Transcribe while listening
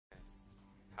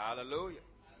Hallelujah.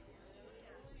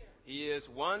 He is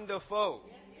wonderful.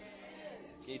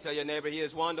 Can you tell your neighbor he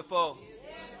is wonderful?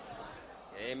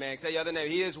 Amen. Tell your other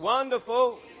neighbor he is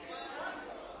wonderful.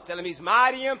 Tell him he's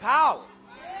mighty in power.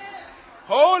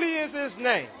 Holy is his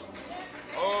name.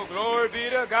 Oh, glory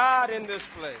be to God in this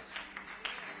place.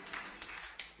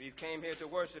 We came here to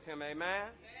worship him. Amen.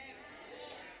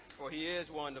 For he is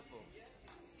wonderful.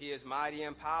 He is mighty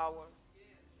in power.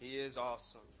 He is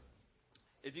awesome.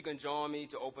 If you can join me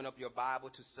to open up your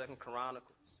Bible to 2 Chronicles,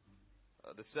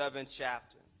 the 7th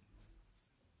chapter.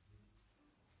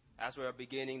 As we're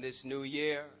beginning this new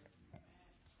year,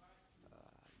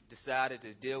 decided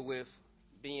to deal with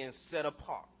being set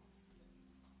apart.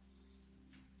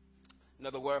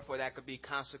 Another word for that could be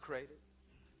consecrated.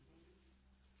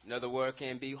 Another word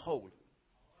can be holy.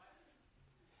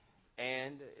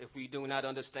 And if we do not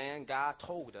understand, God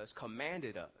told us,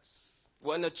 commanded us.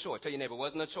 Wasn't a choice. Tell your neighbor,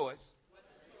 wasn't a choice.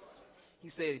 He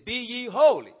said, be ye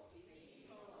holy,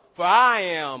 for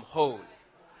I am holy.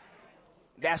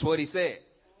 That's what he said.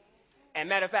 And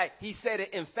matter of fact, he said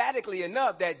it emphatically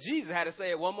enough that Jesus had to say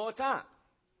it one more time.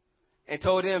 And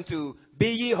told him to be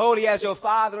ye holy as your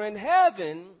Father in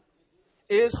heaven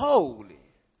is holy.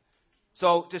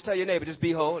 So just tell your neighbor, just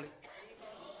be holy.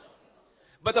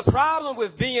 But the problem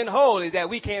with being holy is that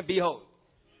we can't be holy.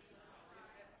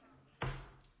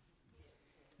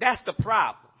 That's the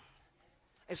problem.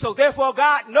 And so therefore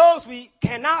God knows we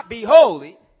cannot be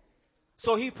holy.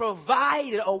 So he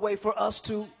provided a way for us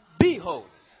to be holy.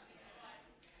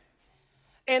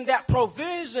 And that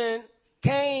provision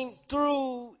came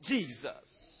through Jesus.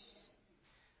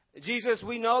 Jesus,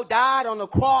 we know, died on the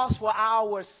cross for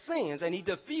our sins, and he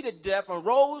defeated death and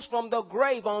rose from the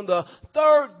grave on the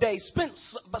third day, spent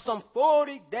some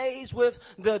 40 days with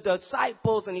the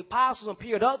disciples and the apostles and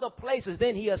appeared other places.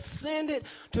 Then he ascended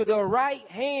to the right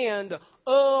hand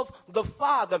of the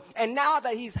Father. And now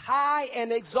that he's high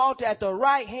and exalted at the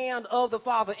right hand of the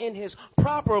Father in his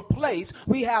proper place,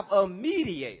 we have a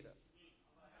mediator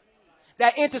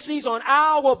that intercedes on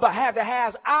our behalf, that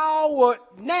has our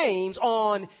names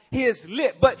on his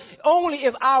lip. But only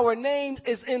if our name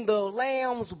is in the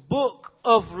Lamb's book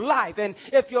of life. And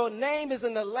if your name is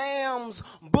in the Lamb's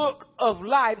book of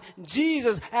life,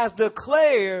 Jesus has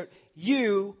declared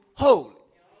you holy.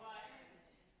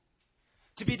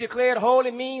 To be declared holy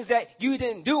means that you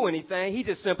didn't do anything. He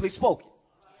just simply spoke it.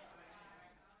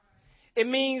 It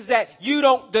means that you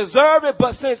don't deserve it,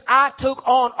 but since I took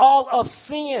on all of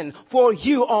sin for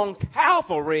you on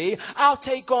Calvary, I'll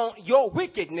take on your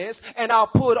wickedness and I'll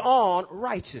put on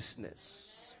righteousness.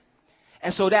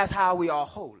 And so that's how we are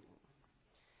holy.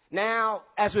 Now,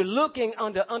 as we're looking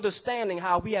under understanding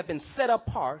how we have been set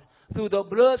apart through the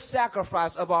blood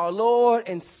sacrifice of our Lord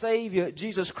and Savior,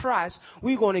 Jesus Christ,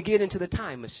 we're going to get into the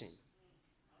time machine.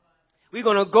 We're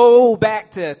going to go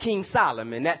back to King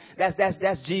Solomon.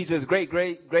 That's Jesus'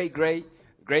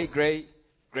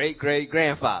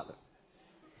 great-great-great-great-great-great-great-grandfather.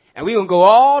 And we're going to go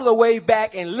all the way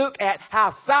back and look at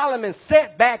how Solomon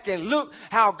sat back and look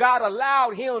how God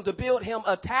allowed him to build him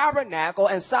a tabernacle,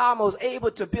 and Solomon was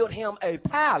able to build him a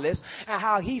palace, and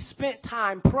how he spent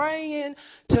time praying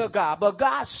to God. But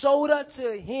God showed up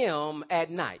to him at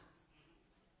night.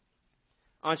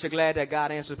 Aren't you glad that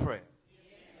God answered prayer?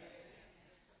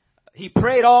 He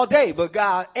prayed all day, but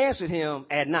God answered him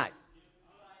at night.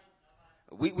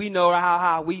 We know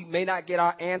how we may not get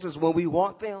our answers when we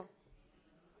want them,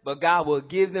 but God will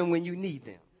give them when you need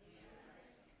them.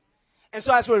 And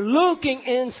so as we're looking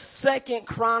in 2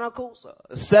 Chronicles,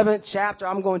 7th chapter,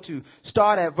 I'm going to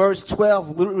start at verse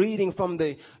 12, reading from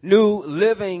the New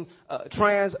Living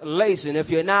Translation. If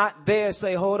you're not there,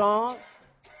 say, hold on.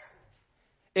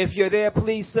 If you're there,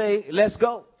 please say, let's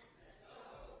go.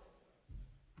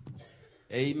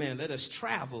 Amen. Let us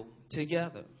travel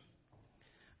together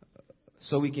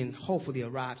so we can hopefully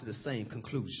arrive to the same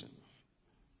conclusion.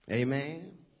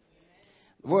 Amen.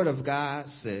 The Word of God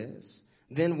says,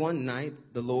 then one night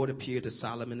the Lord appeared to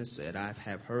Solomon and said, I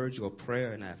have heard your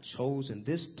prayer and I have chosen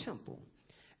this temple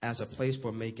as a place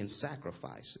for making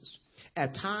sacrifices.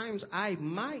 At times I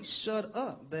might shut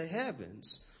up the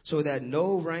heavens so that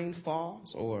no rain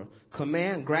falls, or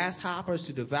command grasshoppers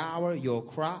to devour your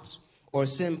crops, or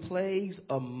send plagues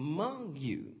among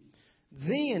you.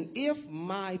 Then if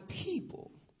my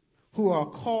people who are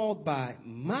called by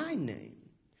my name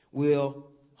will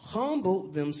humble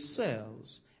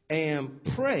themselves and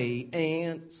pray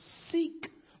and seek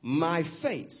my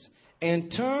face and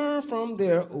turn from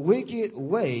their wicked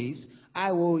ways,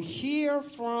 I will hear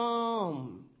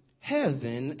from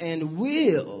heaven and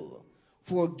will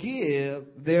forgive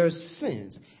their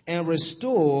sins and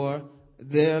restore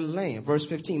their land. Verse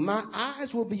 15, my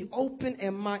eyes will be open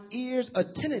and my ears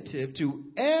attentive to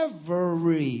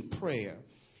every prayer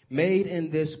made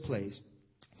in this place.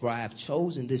 For I have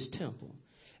chosen this temple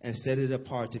and set it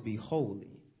apart to be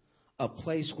holy, a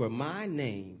place where my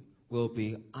name will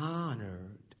be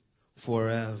honored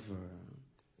forever.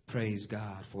 Praise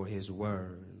God for his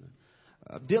word.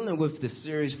 Dealing with the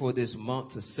series for this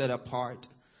month, Set Apart,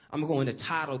 I'm going to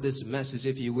title this message,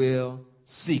 if you will,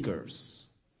 Seekers.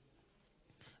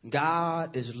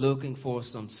 God is looking for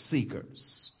some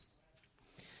seekers.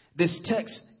 This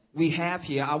text we have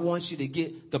here, I want you to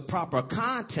get the proper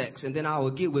context, and then I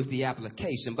will get with the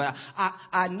application. But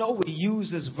I know we use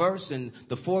this verse in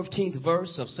the 14th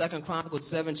verse of 2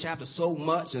 Chronicles 7 chapter so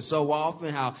much and so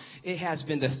often, how it has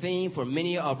been the theme for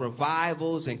many of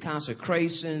revivals and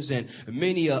consecrations and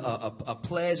many a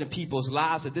pledge in people's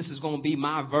lives that this is going to be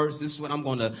my verse. This is what I'm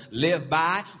going to live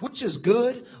by, which is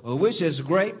good, which is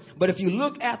great. But if you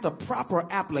look at the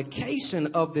proper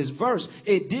application of this verse,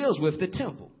 it deals with the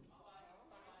temple.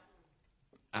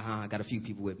 I got a few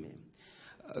people with me.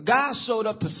 God showed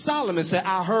up to Solomon and said,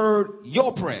 I heard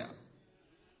your prayer.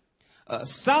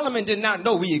 Solomon did not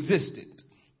know we existed.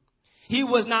 He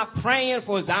was not praying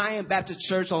for Zion Baptist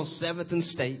Church on 7th and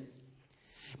State.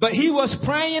 But he was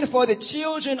praying for the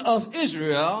children of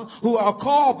Israel who are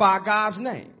called by God's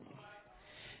name.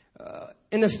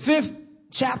 In the 5th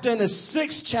chapter, in the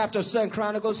 6th chapter of 2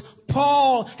 Chronicles,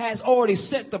 Paul has already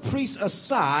set the priests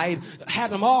aside,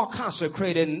 had them all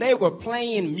consecrated, and they were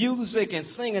playing music and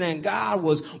singing, and God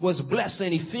was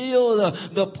blessing. He filled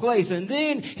the place. And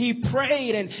then he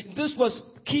prayed, and this was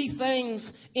key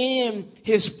things in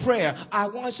his prayer. I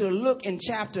want you to look in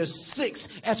chapter 6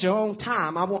 at your own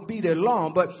time. I won't be there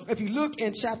long, but if you look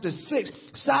in chapter 6,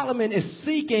 Solomon is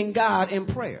seeking God in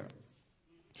prayer.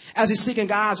 As he's seeking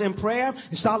God in prayer,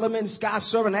 Solomon's God's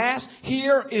servant asked,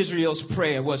 hear Israel's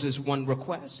prayer was his one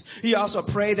request. He also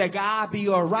prayed that God be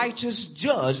a righteous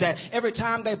judge, that every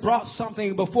time they brought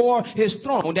something before his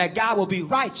throne, that God will be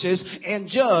righteous and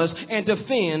judge and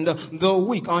defend the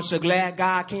weak. Aren't you glad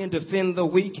God can defend the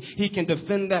weak? He can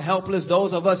defend the helpless.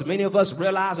 Those of us, many of us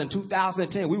realized in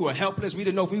 2010 we were helpless. We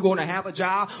didn't know if we were going to have a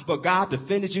job, but God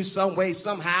defended you some way,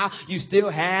 somehow. You still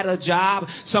had a job.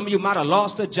 Some of you might have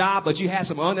lost a job, but you had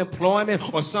some unemployment,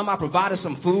 or somebody provided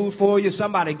some food for you.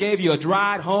 Somebody gave you a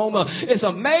ride home. It's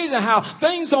amazing how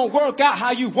things don't work out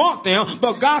how you want them,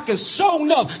 but God can show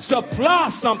enough supply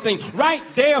something right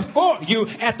there for you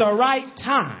at the right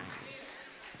time.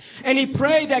 And he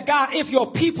prayed that God, if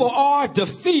your people are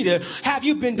defeated, have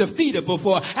you been defeated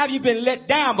before? Have you been let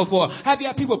down before? Have you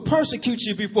had people persecute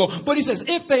you before? But he says,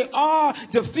 if they are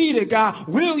defeated, God,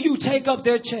 will you take up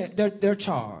their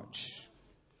charge?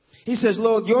 He says,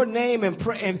 Lord, your name and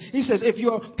pray. And he says, if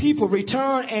your people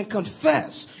return and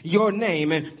confess your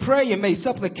name and pray and make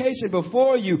supplication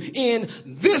before you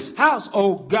in this house,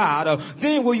 O God,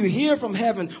 then will you hear from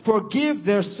heaven, forgive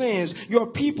their sins,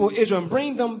 your people Israel, and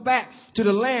bring them back to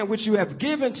the land which you have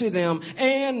given to them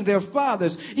and their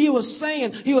fathers. He was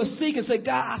seeking, say,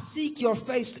 God, I seek your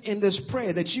face in this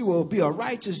prayer, that you will be a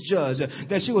righteous judge,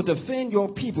 that you will defend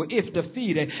your people if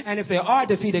defeated. And if they are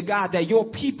defeated, God, that your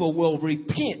people will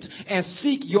repent and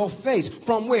seek your face.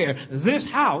 From where? This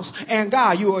house. And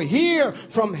God, you will hear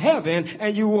from heaven,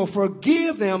 and you will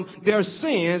forgive them their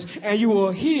sins, and you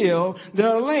will heal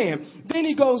their land. Then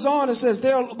he goes on and says,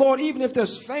 Lord, even if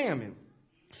there's famine,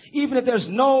 even if there's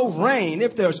no rain,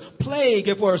 if there's plague,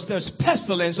 if there's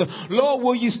pestilence, Lord,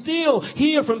 will you still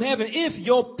hear from heaven if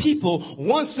your people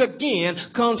once again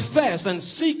confess and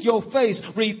seek your face,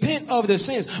 repent of their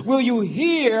sins? Will you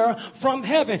hear from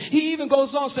heaven? He even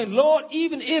goes on saying, Lord,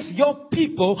 even if your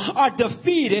people are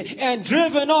defeated and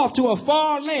driven off to a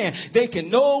far land, they can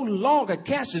no longer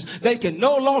catch us. They can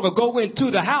no longer go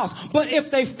into the house. But if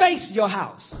they face your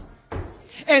house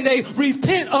and they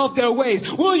repent of their ways,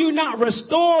 will you not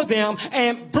restore them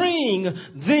and bring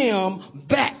them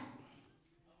back?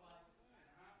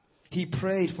 He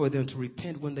prayed for them to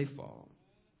repent when they fall.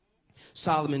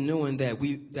 Solomon knowing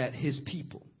that his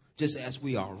people, just as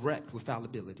we are wrecked with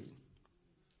fallibility,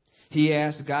 he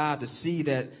asked God to see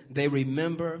that they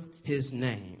remember his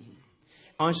name.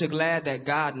 Aren't you glad that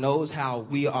God knows how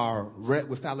we are wrecked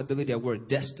with fallibility, that we're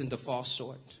destined to fall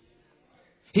short?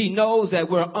 He knows that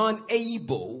we're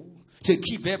unable to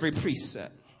keep every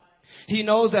precept. He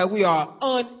knows that we are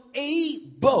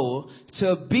unable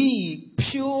to be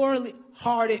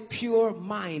pure-hearted,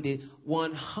 pure-minded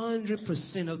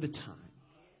 100% of the time.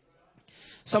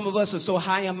 Some of us are so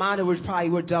high and minded,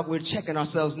 we're checking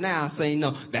ourselves now, saying,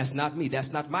 no, that's not me.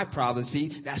 That's not my problem.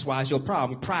 See, that's why it's your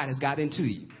problem. Pride has got into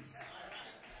you.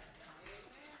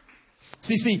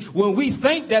 See, when we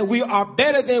think that we are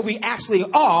better than we actually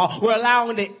are, we're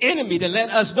allowing the enemy to let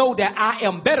us know that I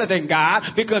am better than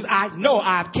God because I know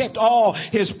I've kept all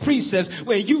his precepts,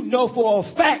 when you know for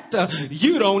a fact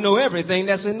you don't know everything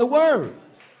that's in the word.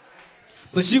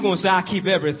 But you're going to say, I keep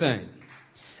everything.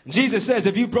 Jesus says,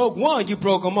 if you broke one, you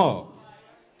broke them all.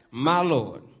 My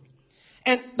Lord.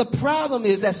 And the problem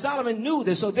is that Solomon knew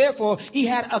this, so therefore he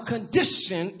had a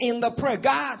condition in the prayer.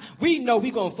 God, we know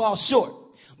we're going to fall short.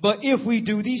 But if we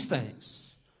do these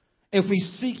things, if we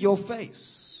seek your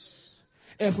face,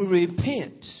 if we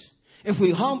repent, if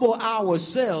we humble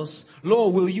ourselves,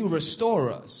 Lord, will you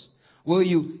restore us? Will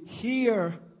you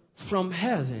hear from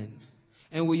heaven?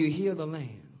 And will you heal the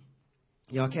land?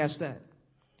 Y'all catch that?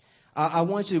 I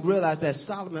want you to realize that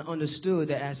Solomon understood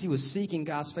that as he was seeking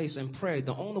God's face in prayer,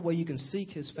 the only way you can seek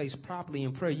his face properly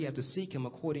in prayer, you have to seek him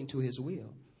according to his will.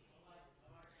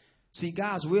 See,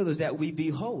 God's will is that we be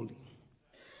holy.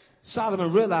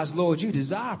 Solomon realized, Lord, you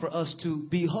desire for us to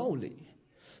be holy.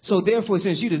 So therefore,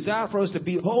 since you desire for us to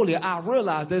be holy, I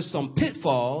realize there's some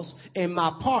pitfalls in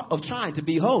my part of trying to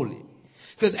be holy.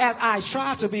 Because as I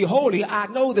try to be holy, I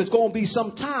know there's going to be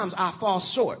some times I fall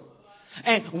short.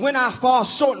 And when I fall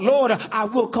short, Lord, I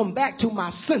will come back to my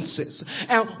senses.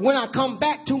 And when I come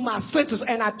back to my senses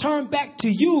and I turn back to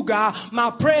you, God,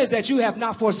 my prayer is that you have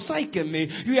not forsaken me.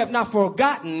 You have not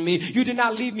forgotten me. You did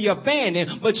not leave me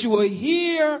abandoned, but you will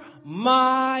hear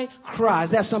my cries.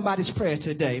 That's somebody's prayer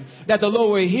today. That the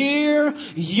Lord will hear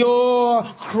your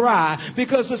cry.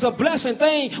 Because it's a blessing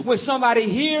thing when somebody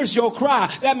hears your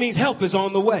cry. That means help is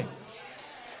on the way.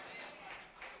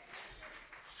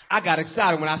 I got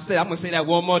excited when I said, I'm going to say that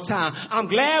one more time. I'm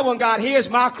glad when God hears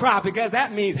my cry because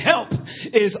that means help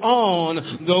is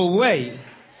on the way.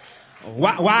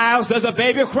 Why else does a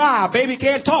baby cry? A baby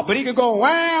can't talk, but he can go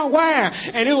wow, wow,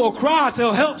 and it will cry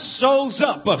till help shows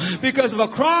up. Because if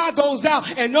a cry goes out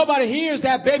and nobody hears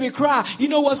that baby cry, you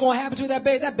know what's going to happen to that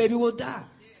baby? That baby will die.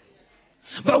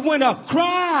 But when a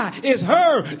cry is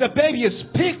heard, the baby is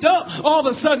picked up, all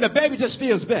of a sudden the baby just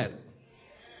feels better.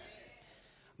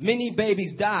 Many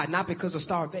babies die not because of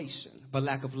starvation, but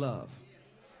lack of love.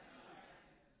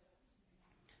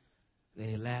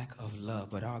 They lack of love,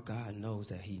 but our God knows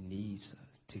that he needs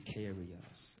us to carry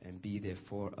us and be there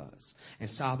for us. And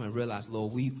Solomon realized,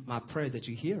 Lord, my prayer is that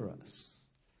you hear us,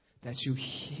 that you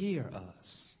hear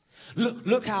us.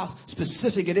 Look how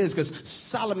specific it is, because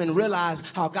Solomon realized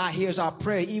how God hears our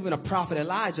prayer. Even a prophet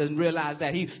Elijah realized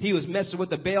that he was messing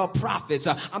with the Baal prophets.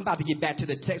 I'm about to get back to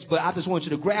the text, but I just want you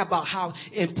to grab out how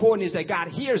important it is that God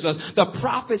hears us. The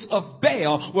prophets of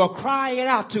Baal were crying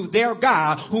out to their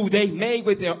God, who they made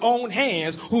with their own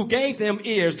hands, who gave them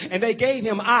ears and they gave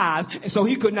him eyes, and so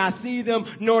he could not see them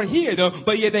nor hear them,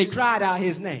 but yet they cried out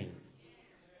his name.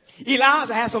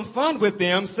 Elijah had some fun with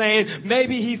them, saying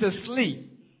maybe he's asleep.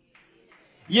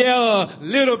 Yell a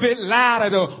little bit louder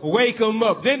to wake them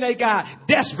up. Then they got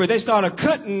desperate. They started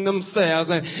cutting themselves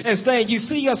and saying, you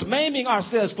see us maiming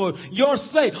ourselves for your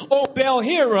sake. Oh, Baal,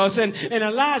 hear us. And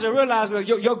Elijah realized,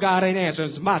 your God ain't answering.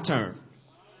 It's my turn.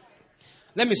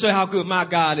 Let me show you how good my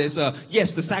God is.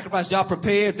 Yes, the sacrifice y'all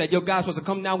prepared that your God's supposed to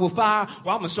come down with fire.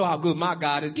 Well, I'm going to show how good my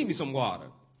God is. Give me some water.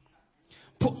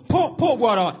 Pour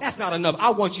water on. That's not enough. I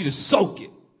want you to soak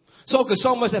it. Soak it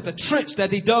so much that the trench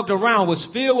that he dug around was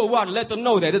filled with water. Let them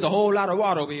know that there's a whole lot of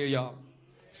water over here, y'all.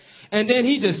 And then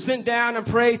he just sent down and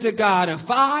prayed to God, and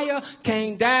fire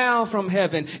came down from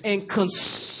heaven and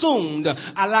consumed.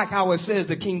 I like how it says,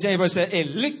 the King James verse said, it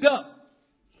licked up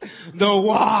the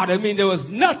water. I mean, there was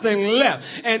nothing left.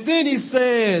 And then he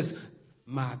says,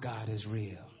 my God is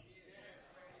real.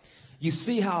 You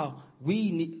see how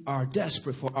we are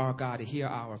desperate for our God to hear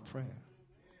our prayer.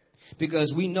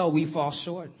 Because we know we fall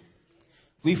short.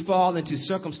 We fall into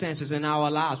circumstances in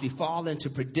our lives. We fall into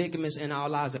predicaments in our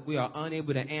lives that we are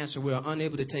unable to answer. We are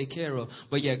unable to take care of.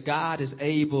 But yet God is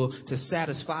able to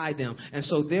satisfy them. And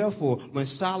so therefore, when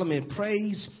Solomon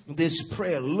prays this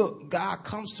prayer, look, God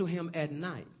comes to him at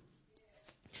night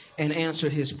and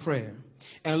answers his prayer.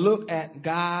 And look at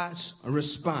God's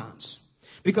response.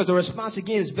 Because the response,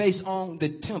 again, is based on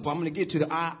the temple. I'm going to get to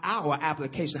our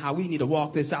application, how we need to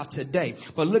walk this out today.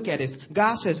 But look at it.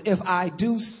 God says, if I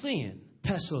do sin,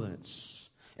 pestilence,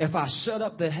 if I shut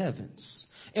up the heavens,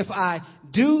 if I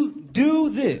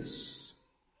do this,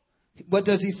 what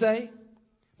does he say?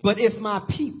 But if my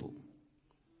people.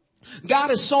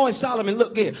 God is showing Solomon,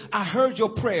 look here, I heard your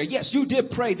prayer. Yes, you did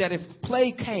pray that if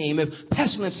plague came, if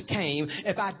pestilence came,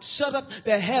 if I shut up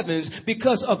the heavens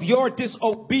because of your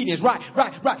disobedience.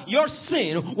 Right. Your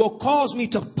sin will cause me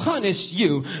to punish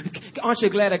you. Aren't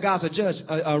you glad that God's a judge,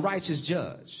 a righteous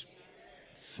judge?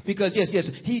 Because, yes,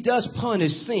 he does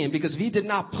punish sin. Because if he did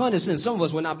not punish sin, some of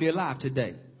us would not be alive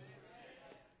today.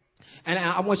 And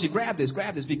I want you to grab this,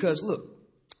 because, look,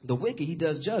 the wicked, he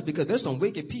does judge. Because there's some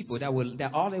wicked people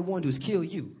that all they want to do is kill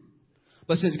you.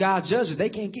 But since God judges, they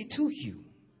can't get to you.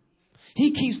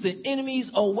 He keeps the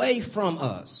enemies away from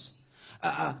us.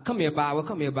 Come here,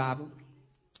 Bible.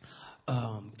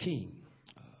 King,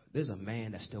 there's a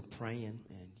man that's still praying,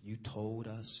 and you told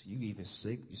us, you even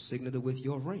signaled it with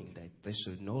your ring, that they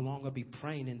should no longer be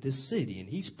praying in this city. And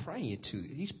he's praying too.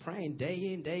 He's praying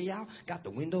day in, day out. Got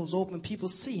the windows open. People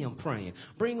see him praying.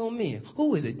 Bring him in.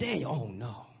 Who is it? Daniel. Oh,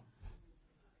 no.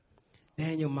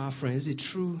 Daniel, my friend, is it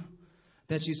true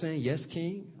that you're saying, yes,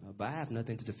 King, but I have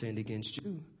nothing to defend against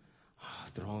you?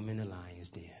 Throw him in the lion's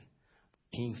den.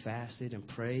 King fasted and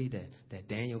prayed that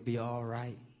Daniel be all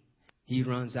right. He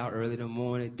runs out early in the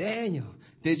morning. Daniel,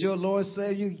 did your Lord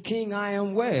save you? King, I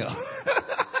am well.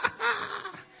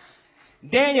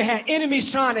 Daniel had enemies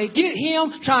trying to get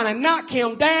him, trying to knock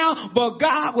him down, but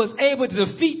God was able to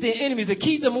defeat the enemies, to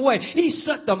keep them away. He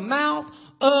shut the mouth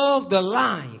of the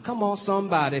lion. Come on,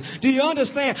 somebody. Do you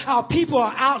understand how people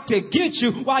are out to get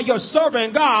you while you're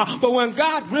serving God? But when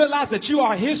God realizes that you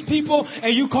are his people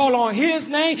and you call on his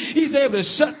name, he's able to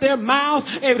shut their mouths,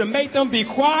 able to make them be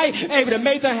quiet, able to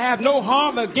make them have no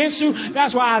harm against you.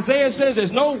 That's why Isaiah says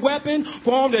there's no weapon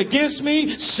formed against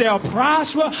me shall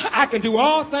prosper. I can do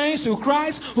all things through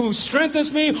Christ who strengthens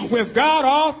me. With God,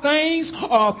 all things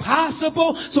are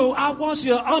possible. So I want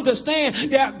you to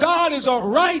understand that God is a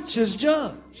righteous judge.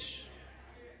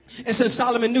 And since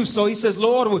Solomon knew so, he says,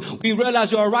 Lord, we realize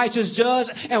you're a righteous judge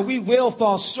and we will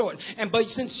fall short. But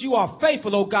since you are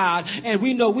faithful, oh God, and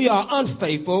we know we are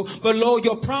unfaithful, but Lord,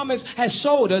 your promise has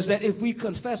showed us that if we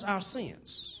confess our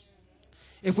sins,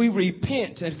 if we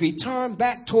repent, if we turn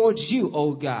back towards you,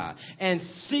 oh God, and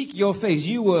seek your face,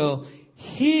 you will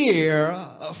hear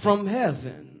from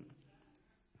heaven.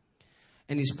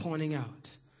 And he's pointing out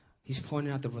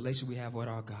the relationship we have with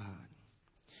our God.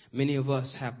 Many of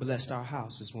us have blessed our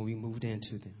houses when we moved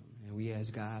into them. And we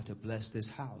asked God to bless this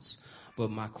house. But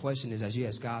my question is, as you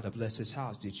asked God to bless this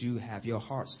house, did you have your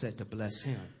heart set to bless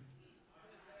him?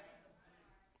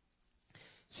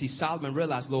 See, Solomon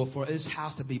realized, Lord, for this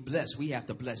house to be blessed, we have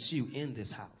to bless you in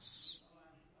this house.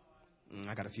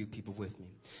 I got a few people with me.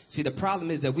 See, the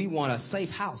problem is that we want a safe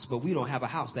house, but we don't have a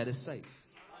house that is safe.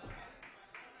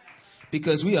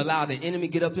 Because we allow the enemy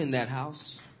get up in that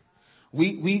house.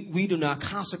 We do not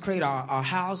consecrate our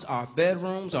house, our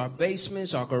bedrooms, our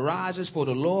basements, our garages for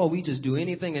the Lord. We just do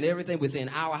anything and everything within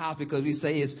our house because we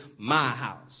say it's my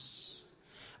house.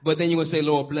 But then you would say,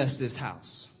 Lord, bless this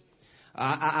house.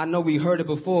 I know we heard it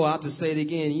before. I'll just say it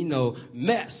again. You know,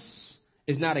 mess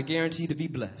is not a guarantee to be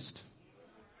blessed.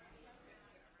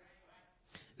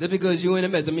 Just because you're in a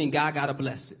mess doesn't mean God got to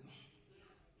bless it.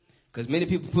 Because many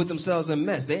people put themselves in a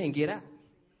mess. They didn't get out.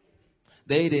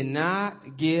 They did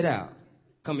not get out.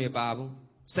 Come here, Bible.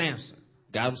 Samson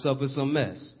got himself in some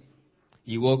mess.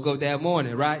 He woke up that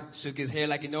morning, right? Shook his hair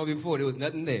like he knew before. There was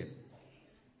nothing there.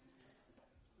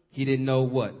 He didn't know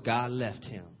what. God left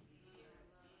him.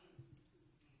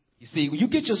 You see, when you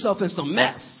get yourself in some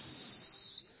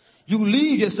mess, you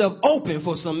leave yourself open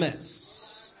for some mess.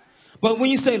 But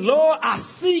when you say, Lord,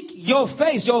 I seek your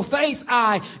face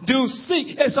I do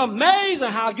seek. It's amazing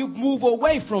how you move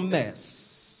away from mess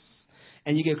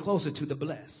and you get closer to the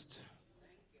blessed.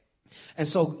 And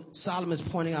so Solomon's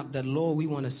pointing out that, Lord, we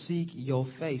want to seek your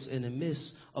face in the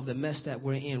midst of the mess that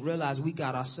we're in. Realize we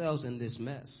got ourselves in this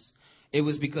mess. It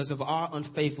was because of our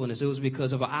unfaithfulness. It was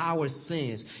because of our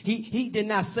sins. He did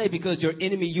not say because your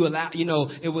enemy, you allow,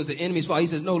 it was the enemy's fault. He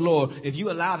says, no, Lord, if you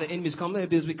allow the enemies to come in,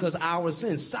 it is because of our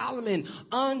sins. Solomon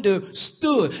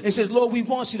understood and says, Lord, we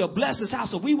want you to bless this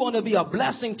house. So we want to be a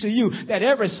blessing to you, that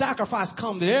every sacrifice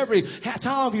comes, that every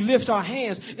time we lift our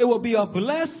hands, it will be a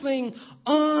blessing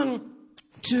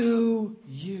unto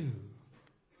you.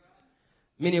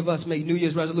 Many of us make New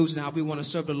Year's resolutions how we want to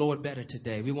serve the Lord better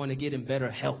today. We want to get in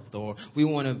better health, or we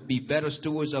want to be better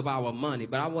stewards of our money.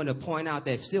 But I want to point out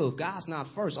that still, if God's not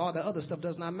first, all the other stuff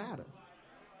does not matter.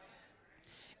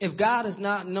 If God is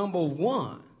not number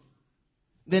one,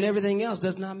 then everything else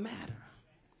does not matter.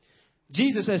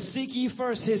 Jesus says, seek ye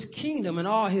first his kingdom and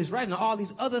all his righteousness, and all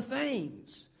these other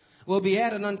things will be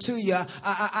added unto you.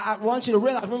 I want you to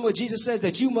realize, remember what Jesus says,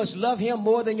 that you must love him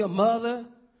more than your mother,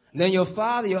 than your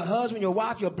father, your husband, your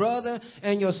wife, your brother,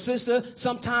 and your sister.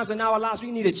 Sometimes in our lives, we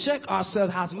need to check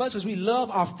ourselves. As much as we love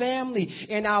our family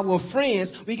and our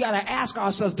friends, we got to ask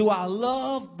ourselves, do I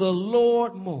love the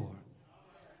Lord more?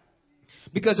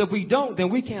 Because if we don't, then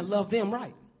we can't love them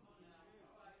right.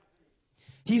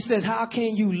 He says, how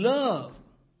can you love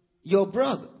your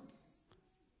brother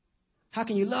How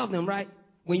can you love them, right,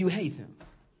 when you hate them?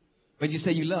 But you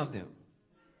say you love them.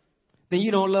 Then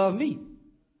you don't love me.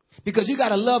 Because you got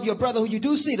to love your brother who you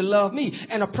do see to love me.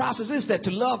 And the process is that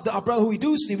to love our brother who we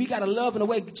do see, we got to love in the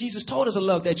way Jesus told us to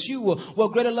love, that you will.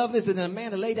 What greater love is than a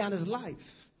man to lay down his life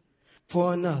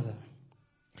for another.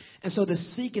 And so the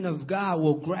seeking of God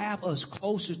will grab us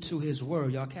closer to his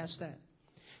word. Y'all catch that?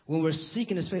 When we're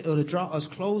seeking his face, it'll draw us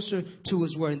closer to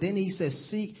his word. And then he says,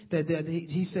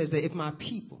 he says that if my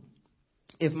people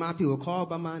are called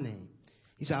by my name,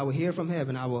 he said, I will hear from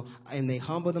heaven. And they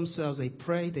humble themselves. They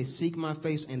pray. They seek my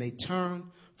face, and they turn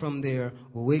from their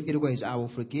wicked ways. I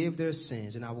will forgive their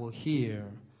sins, and I will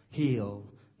heal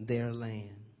their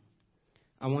land.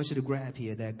 I want you to grab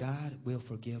here that God will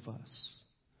forgive us,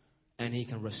 and he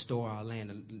can restore our land.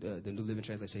 The New Living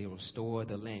Translation says he will restore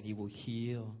the land. He will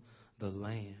heal the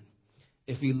land.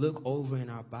 If we look over in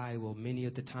our Bible, many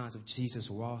of the times of Jesus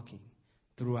walking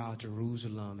throughout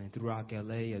Jerusalem and throughout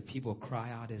Galilee, people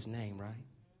cry out his name, right?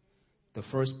 The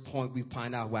first point we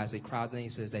find out why they cried out the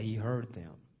name says that he heard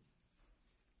them.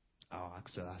 Oh, I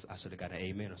should have got an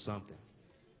amen or something.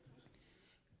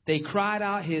 They cried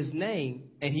out his name,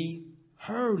 and he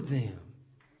heard them.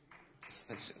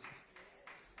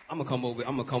 I'm gonna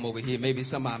come over here. Maybe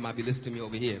somebody might be listening to me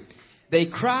over here. They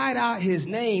cried out his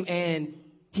name, and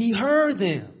he heard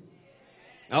them.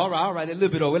 All right, a little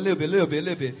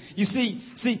bit. You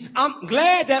see, I'm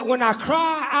glad that when I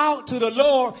cry out to the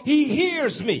Lord, he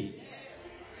hears me.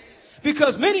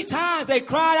 Because many times they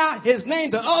cried out his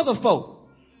name to other folk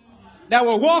that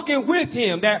were walking with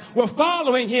him, that were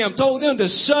following him, told them to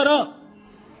shut up.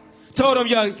 Told them,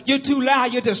 you're too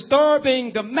loud, you're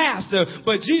disturbing the master.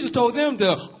 But Jesus told them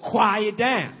to quiet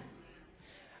down.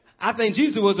 I think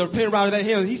Jesus was a pen writer that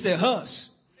hymn. He said, hush.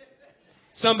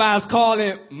 Somebody's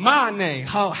calling my name.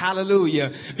 Oh,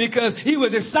 hallelujah. Because he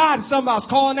was excited. Somebody's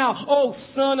calling out, oh,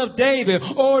 Son of David,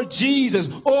 or Jesus,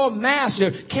 or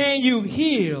Master, can you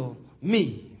heal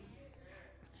me?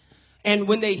 And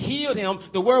when they healed him,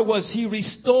 the word was he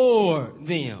restored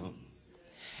them.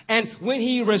 And when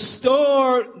he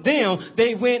restored them,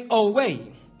 they went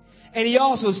away. And he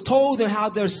also told them how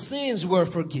their sins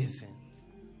were forgiven.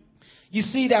 You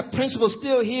see that principle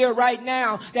still here right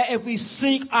now, that if we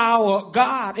seek our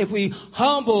God, if we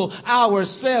humble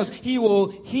ourselves, he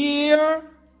will hear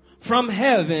from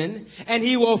heaven, and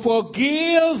he will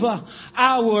forgive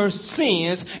our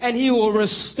sins, and he will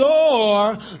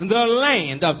restore the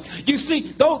land. You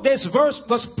see, though this verse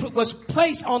was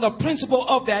placed on the principle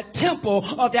of that temple,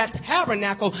 of that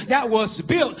tabernacle that was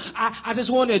built, I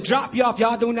just want to drop you off.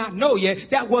 Y'all do not know yet,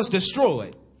 that was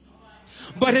destroyed.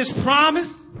 But his promise,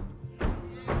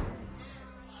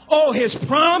 his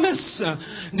promise.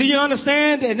 Do you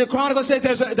understand? And the Chronicles says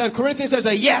the Corinthians, there's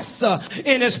a yes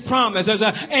in his promise. There's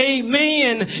an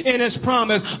amen in his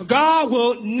promise. God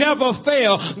will never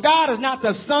fail. God is not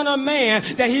the son of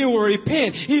man that he will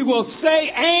repent. He will say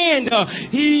and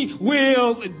he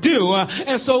will do.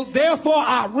 And so therefore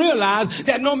I realize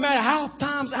that no matter how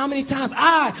many times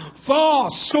I fall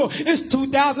short, it's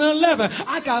 2011.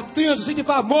 I got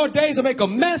 365 more days to make a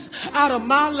mess out of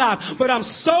my life. But I'm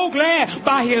so glad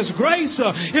by his grace,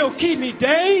 he'll keep me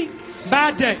day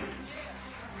by day.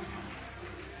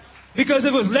 Because if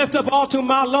it was left up all to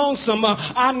my lonesome,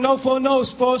 I know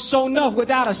for so enough,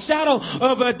 without a shadow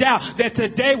of a doubt, that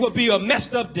today will be a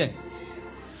messed up day.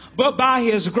 But by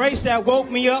his grace that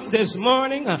woke me up this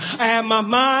morning, I had my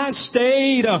mind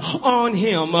stayed on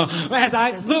him. As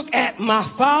I look at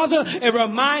my Father, it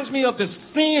reminds me of the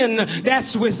sin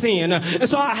that's within. And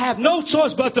so I have no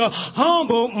choice but to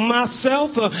humble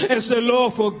myself and say,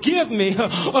 Lord, forgive me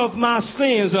of my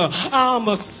sins. I'm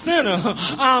a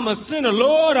sinner.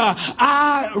 Lord,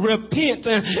 I repent.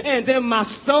 And then my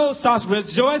soul starts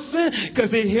rejoicing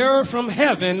because he heard from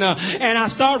heaven. And I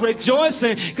start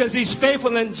rejoicing because he's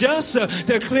faithful and just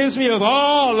to cleanse me of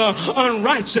all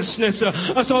unrighteousness.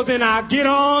 So then I get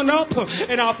on up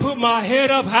and I put my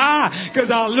head up high because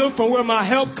I look for where my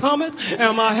help cometh,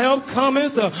 and my help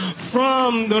cometh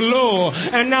from the Lord.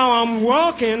 And now I'm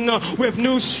walking with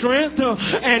new strength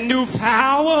and new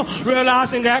power,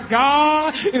 realizing that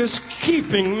God is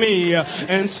keeping me.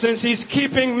 And since he's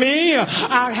keeping me,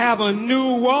 I have a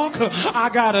new walk.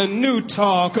 I got a new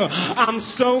talk. I'm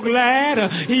so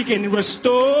glad he can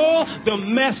restore the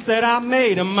mess mess that I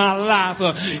made in my life.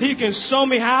 He can show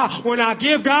me how when I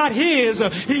give God his,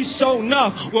 he so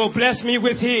enough will bless me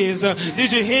with his.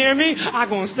 Did you hear me? I'm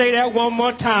going to say that one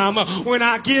more time. When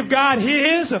I give God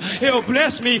his, he'll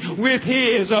bless me with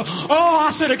his. Oh,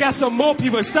 I should have got some more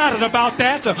people excited about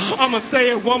that. I'm going to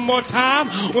say it one more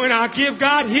time. When I give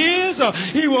God his,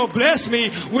 he will bless me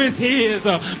with his.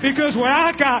 Because what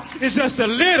I got is just a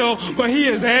little, but he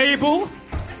is able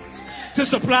to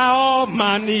supply all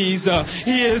my needs.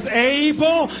 He is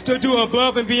able to do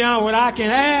above and beyond what I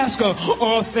can ask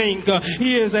or think.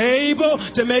 He is able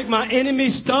to make my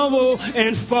enemies stumble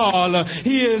and fall.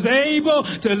 He is able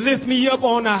to lift me up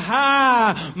on a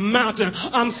high mountain.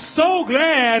 I'm so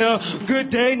glad.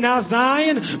 Good day now,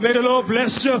 Zion. May the Lord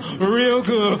bless you real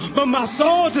good. But my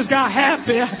soul just got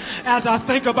happy as I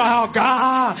think about how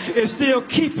God is still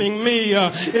keeping me.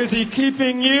 Is he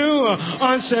keeping you?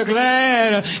 Aren't you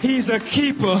glad? He's a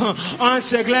keeper.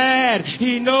 Aren't you glad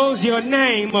he knows your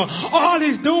name? All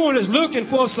he's doing is looking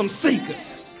for some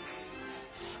seekers.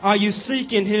 Are you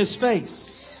seeking his face?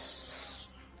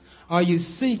 Are you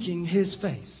seeking his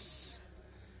face?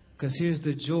 Because here's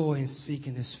the joy in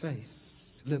seeking his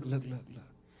face. Look.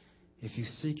 If you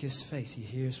seek his face, he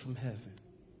hears from heaven.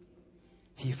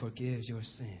 He forgives your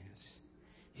sins.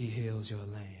 He heals your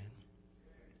land.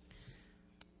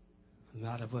 A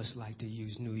lot of us like to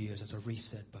use New Year's as a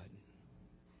reset button.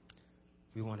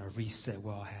 We want to reset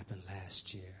what happened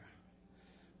last year.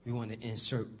 We want to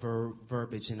insert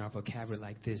verbiage in our vocabulary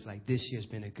like this year's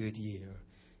been a good year.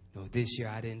 No, this year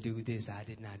I didn't do this, I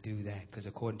did not do that. Because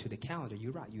according to the calendar,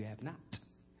 you're right, you have not.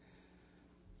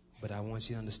 But I want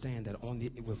you to understand that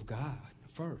only with God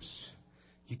first,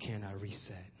 you cannot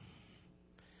reset.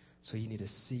 So you need to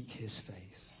seek his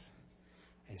face.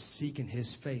 And seeking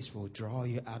his face will draw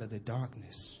you out of the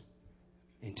darkness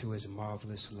into his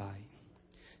marvelous light.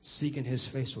 Seeking his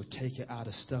face will take you out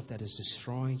of stuff that is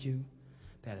destroying you,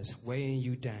 that is weighing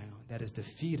you down, that is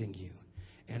defeating you,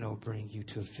 and it'll bring you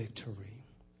to victory.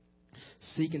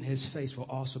 Seeking his face will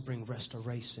also bring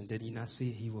restoration. Did you not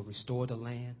see? He will restore the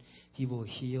land. He will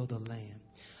heal the land.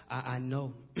 I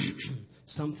know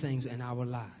some things in our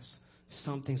lives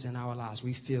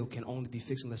we feel can only be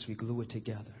fixed unless we glue it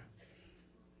together.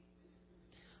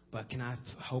 But can I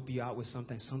help you out with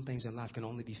something? Some things in life can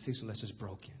only be fixed unless it's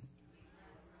broken.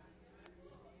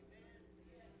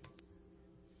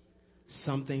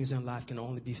 Some things in life can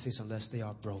only be fixed unless they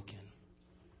are broken.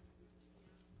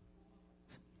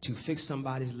 To fix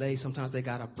somebody's leg, sometimes they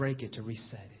got to break it to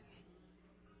reset it.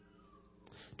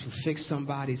 To fix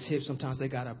somebody's hip, sometimes they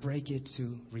got to break it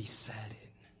to reset it.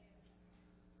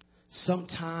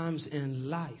 Sometimes in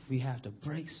life, we have to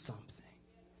break something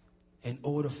in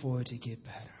order for it to get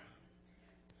better.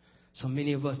 So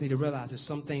many of us need to realize there's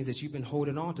some things that you've been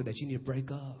holding on to that you need to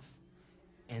break off.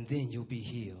 And then you'll be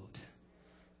healed.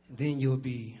 Then you'll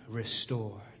be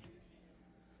restored.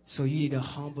 So you need to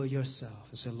humble yourself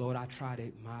and say, Lord, I tried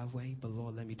it my way, but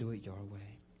Lord, let me do it your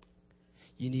way.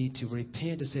 You need to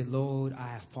repent and say, Lord,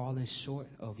 I have fallen short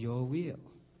of your will.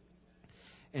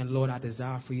 And Lord, I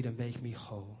desire for you to make me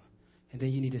whole. And then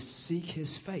you need to seek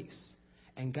his face.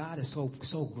 And God is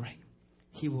so great.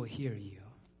 He will hear you.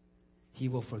 He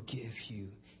will forgive you.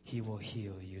 He will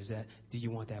heal you. Do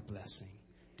you want that blessing?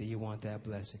 Do you want that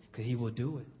blessing? Because he will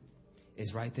do it.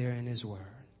 It's right there in his word.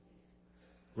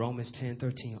 Romans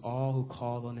 10:13. All who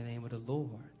call on the name of the Lord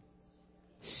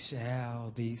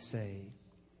shall be saved.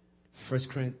 2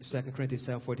 Corinthians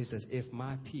 7:14 says, if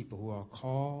my people who are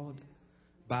called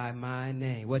by my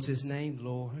name, what's his name?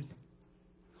 Lord.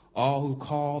 All who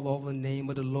call on the name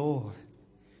of the Lord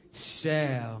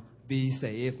shall be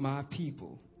saved. If my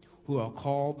people who are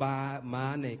called by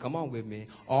my name, come on with me,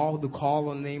 all who call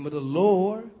on the name of the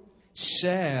Lord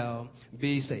shall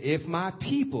be saved. If my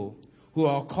people who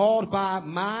are called by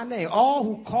my name, all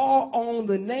who call on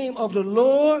the name of the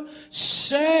Lord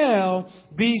shall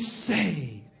be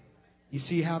saved. You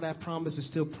see how that promise is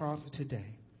still powerful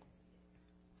today?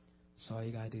 So all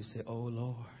you got to do is say, oh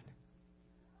Lord,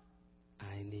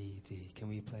 I need thee. Can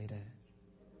we play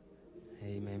that?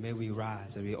 Amen. May we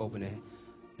rise and we open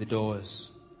the doors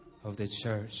of the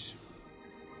church.